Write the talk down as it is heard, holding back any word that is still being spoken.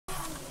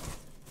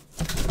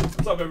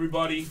What's up,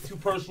 everybody? 2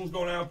 personals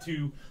going out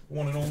to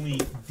one and only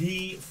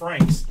D.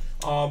 Franks.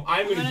 I'm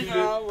gonna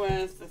go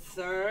with the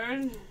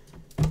third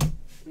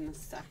and the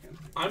second.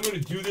 I'm gonna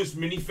do this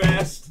mini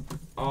fast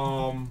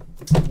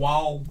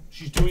while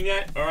she's doing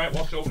that. All right,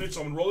 while she opens it. So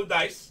I'm gonna roll the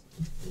dice.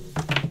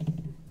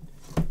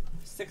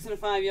 6 and a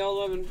 5,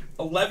 y'all 11.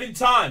 11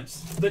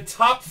 times. The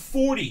top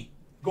 40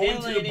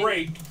 going to the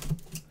break.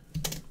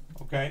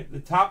 Okay, the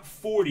top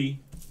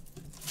 40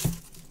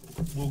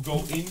 will go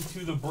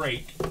into the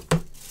break.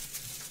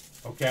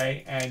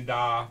 Okay, and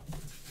top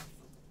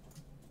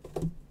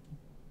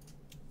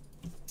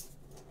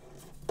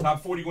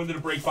 40 go into the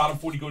break, bottom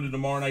 40 go to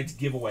tomorrow night's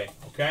giveaway.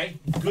 Okay?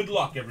 Good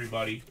luck,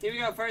 everybody. Here we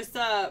go. First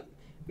up,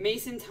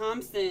 Mason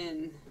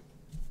Thompson.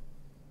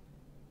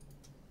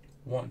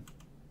 1,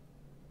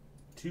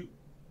 2,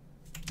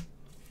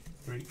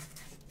 3,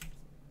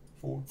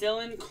 4.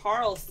 Dylan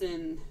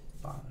Carlson.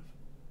 5,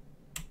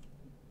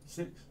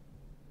 6,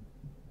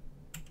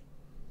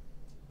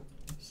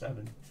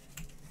 7,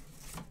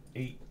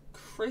 8.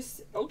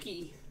 Chris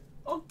Okie.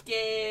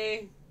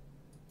 Okay.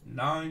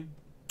 9,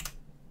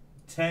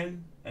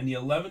 10, and the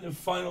 11th and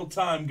final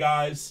time,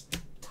 guys.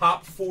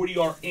 Top 40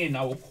 are in.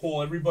 I will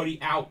call everybody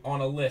out on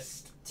a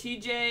list.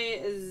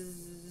 TJ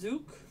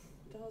Zook.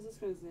 What the hell is this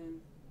guy's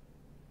name?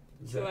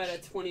 2 out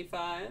of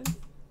 25.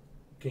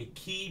 Okay,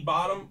 Key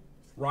bottom,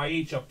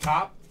 Ryh up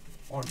top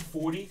on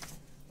 40.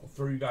 I'll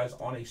throw you guys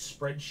on a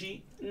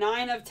spreadsheet.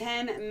 9 of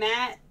 10,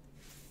 Matt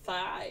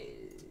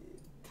Thias.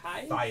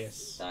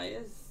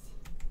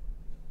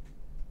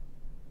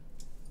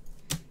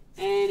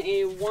 And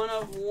a 1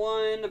 of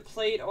 1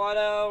 plate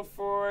auto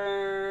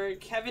for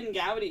Kevin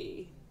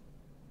Gowdy.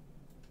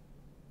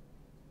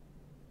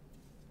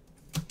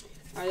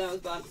 Alright, that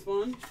was box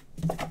 1.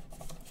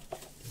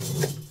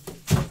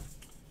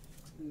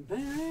 I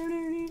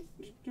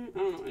don't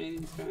know any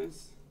of these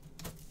guys.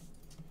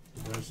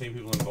 They're the same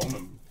people in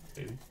Bowman,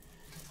 baby.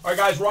 Alright,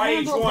 guys,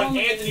 Ryh 1,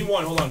 Anthony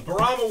 1, hold on.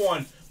 Barama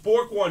 1,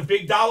 Bork 1,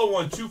 Big Dollar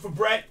 1, 2 for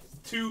Brett,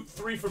 2,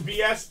 3 for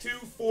BS, 2,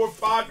 4,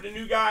 5 for the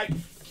new guy.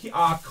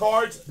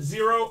 Cards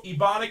 0,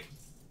 Ebonic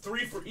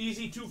 3 for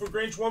Easy, 2 for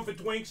Grinch, 1 for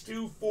Twinks,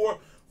 2, 4,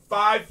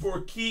 5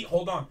 for Key.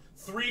 Hold on.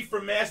 3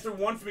 for Master,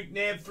 1 for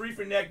McNabb, 3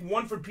 for Neck,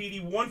 1 for Petey,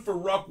 1 for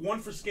Ruck,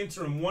 1 for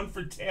Skinser, and 1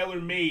 for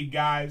Taylor Made,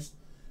 guys.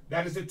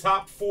 That is the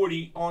top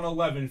 40 on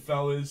 11,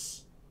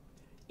 fellas.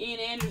 Ian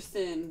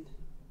Anderson.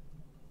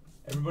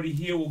 Everybody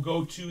here will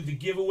go to the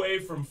giveaway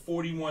from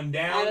 41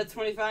 down. Out of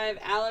 25,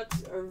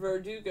 Alex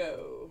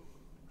Verdugo.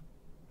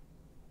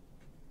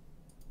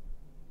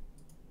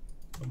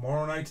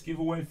 Tomorrow night's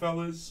giveaway,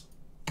 fellas.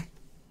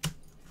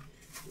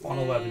 On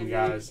 11,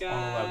 guys. On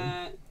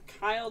 11.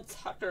 Kyle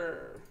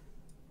Tucker.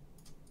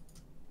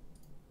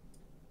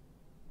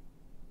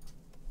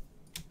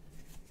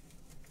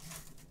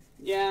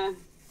 Yeah.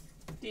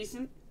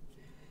 Decent.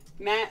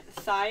 Matt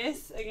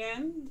Thias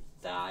again.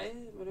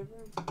 Whatever.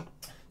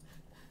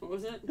 What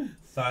was it?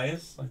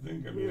 Thias, I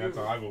think. I mean, that's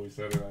how I've always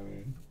said it. I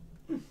mean.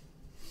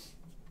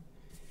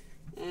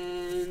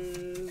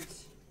 And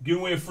give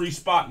away a free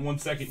spot in 1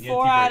 second.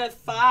 4 out of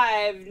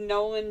 5,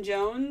 Nolan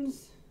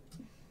Jones.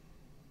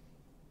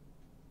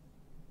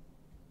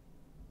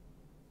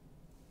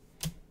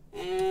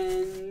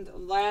 And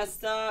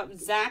last up,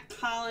 Zach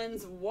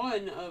Collins,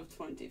 1 of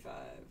 25.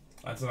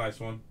 That's a nice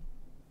one.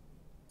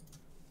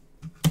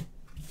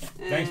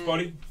 And thanks,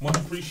 buddy. Much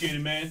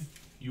appreciated, man.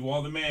 You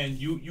are the man.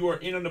 You are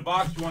in on the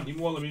box. You want any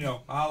more? Let me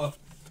know. Holla.